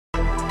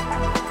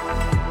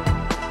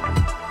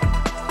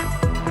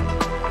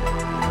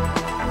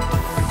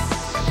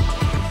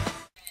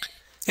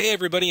Hey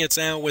everybody, it's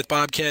Al with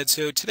BobCAD.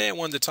 So today I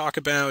wanted to talk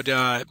about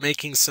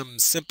making some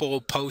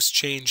simple post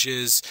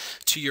changes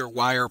to your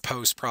wire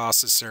post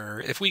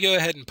processor. If we go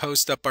ahead and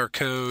post up our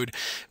code,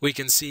 we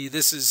can see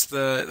this is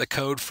the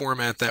code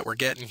format that we're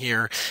getting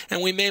here,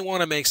 and we may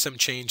want to make some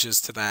changes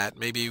to that.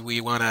 Maybe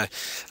we want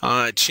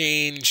to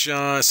change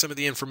some of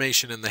the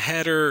information in the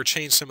header or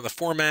change some of the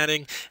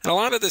formatting, and a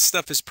lot of this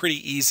stuff is pretty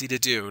easy to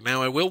do.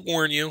 Now I will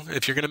warn you,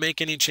 if you're going to make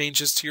any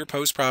changes to your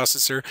post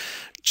processor,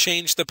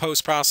 change the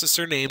post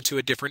processor name to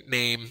a different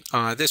name.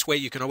 This way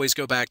you can always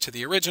go back to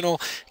the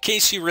original in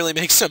case you really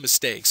make some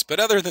mistakes. But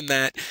other than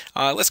that,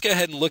 let's go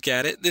ahead and look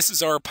at it. This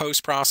is our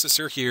post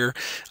processor here.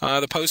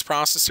 The post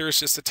processor is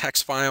just a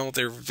text file.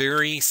 They're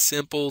very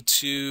simple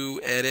to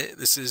edit.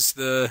 This is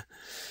the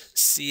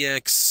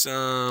CX,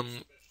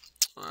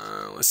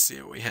 let's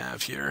see what we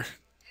have here.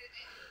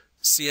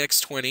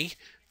 CX20.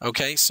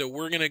 Okay, so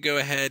we're going to go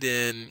ahead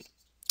and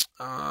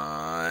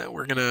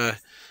we're going to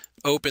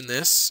open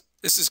this.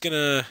 This is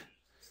I'm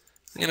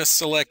gonna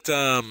select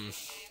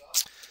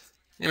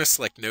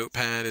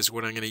Notepad is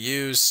what I'm gonna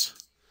use,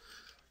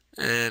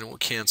 and we'll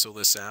cancel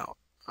this out.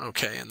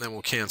 Okay, and then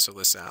we'll cancel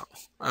this out.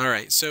 All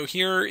right, so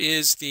here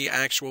is the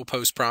actual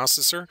post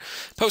processor.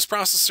 Post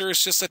processor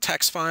is just a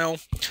text file.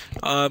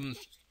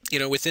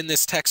 Within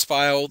this text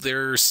file,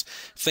 there's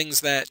things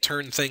that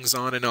turn things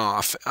on and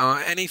off.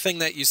 Anything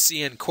that you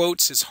see in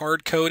quotes is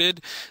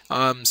hard-coded.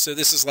 So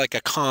this is like a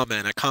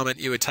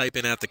comment you would type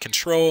in at the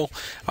control.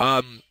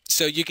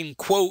 So you can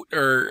quote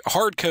or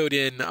hard code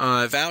in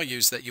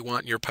values that you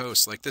want in your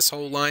post. Like this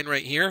whole line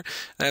right here,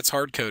 that's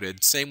hard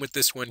coded. Same with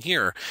this one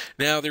here.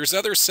 Now there's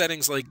other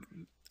settings like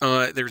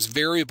there's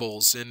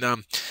variables,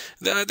 and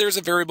there's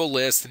a variable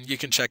list, and you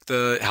can check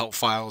the help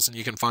files and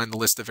you can find the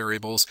list of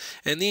variables,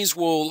 and these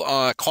will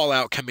call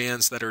out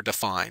commands that are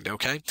defined.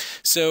 Okay,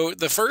 so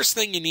the first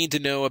thing you need to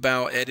know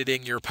about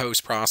editing your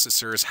post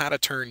processor is how to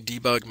turn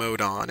debug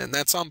mode on, and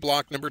that's on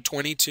block number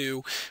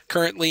 22.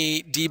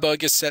 Currently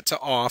debug is set to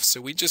off, so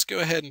we just go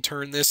ahead and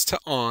turn this to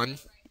on.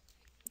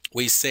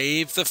 We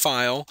save the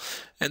file,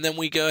 and then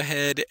we go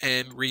ahead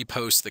and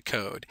repost the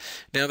code.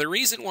 Now the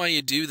reason why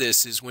you do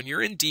this is when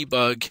you're in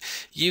debug,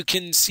 you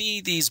can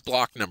see these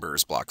block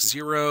numbers, block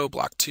 0,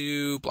 block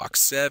 2, block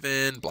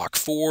 7, block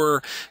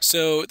 4.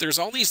 So there's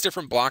all these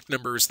different block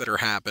numbers that are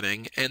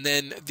happening, and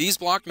then these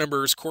block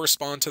numbers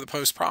correspond to the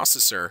post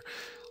processor.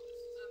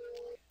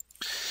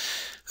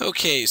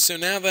 Okay, so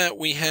now that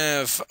we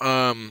have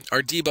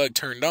our debug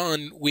turned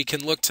on, we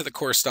can look to the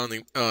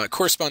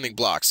corresponding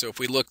block. So if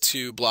we look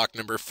to block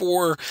number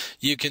 4,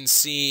 you can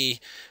see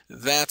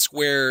that's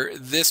where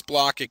this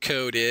block of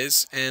code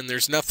is, and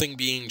there's nothing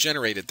being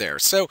generated there.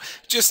 So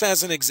just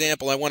as an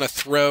example, I want to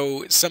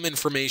throw some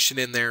information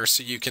in there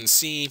so you can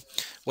see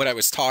what I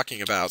was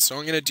talking about. So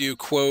I'm going to do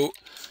quote,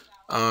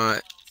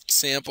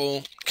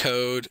 sample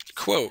code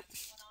quote.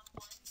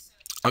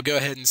 I'll go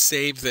ahead and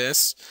save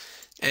this,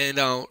 and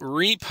I'll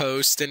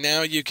repost, and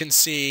now you can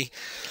see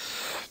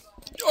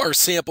our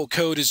sample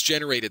code is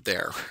generated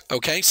there.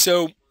 Okay,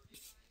 so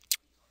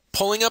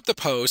pulling up the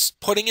post,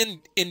 putting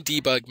in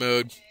debug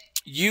mode,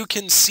 you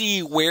can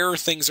see where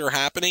things are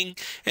happening,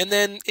 and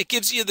then it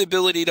gives you the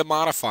ability to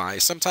modify.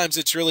 Sometimes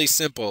it's really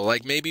simple,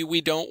 like maybe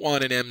we don't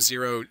want an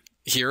M0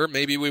 here,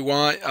 maybe we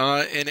want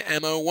an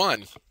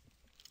M01.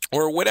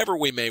 Or whatever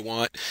we may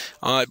want.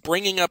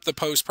 Bringing up the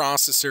post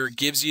processor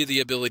gives you the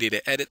ability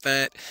to edit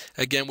that.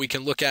 Again, we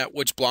can look at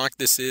which block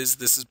this is.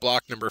 This is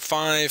block number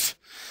 5.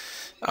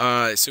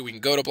 So we can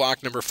go to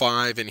block number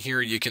 5, and here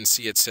you can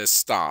see it says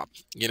stop.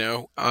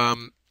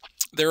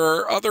 There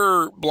are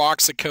other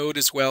blocks of code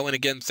as well, and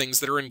again, things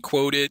that are in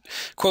quoted.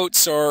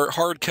 Quotes are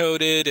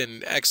hard-coded,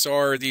 and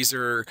XR, these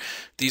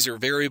are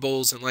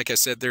variables, and like I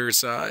said,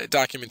 there's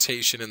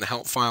documentation in the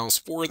help files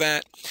for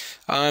that.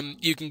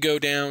 You can go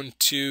down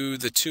to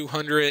the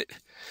 200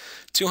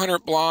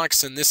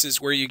 blocks, and this is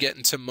where you get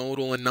into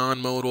modal and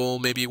non-modal.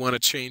 Maybe you want to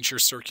change your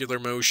circular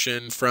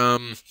motion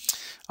from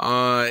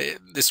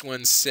this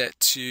one's set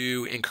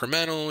to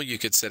incremental. You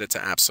could set it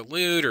to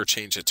absolute or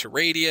change it to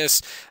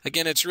radius.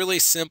 Again, it's really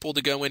simple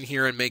to go in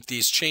here and make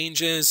these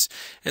changes,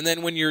 and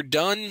then when you're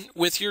done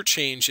with your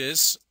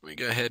changes, let me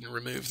go ahead and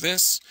remove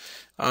this.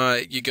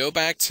 You go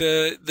back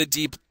to the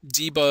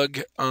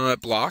debug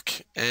block,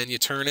 and you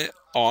turn it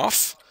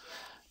off.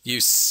 You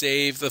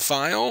save the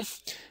file,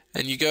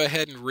 and you go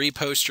ahead and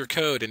repost your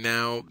code, and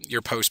now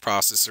your post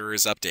processor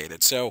is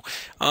updated. So,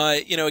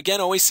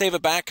 again, always save a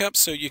backup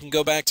so you can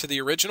go back to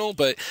the original,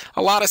 but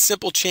a lot of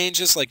simple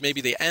changes, like maybe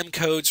the M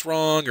code's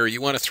wrong, or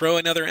you want to throw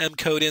another M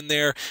code in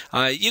there,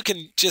 you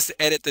can just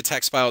edit the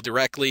text file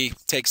directly,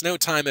 takes no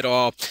time at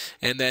all,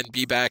 and then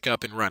be back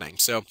up and running.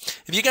 So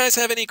if you guys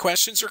have any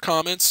questions or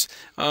comments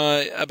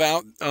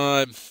about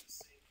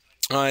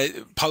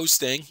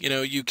posting,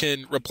 you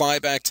can reply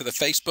back to the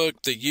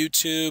Facebook, the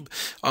YouTube,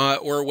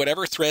 or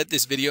whatever thread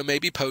this video may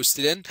be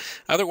posted in.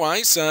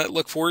 Otherwise,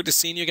 look forward to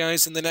seeing you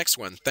guys in the next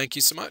one. Thank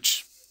you so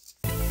much.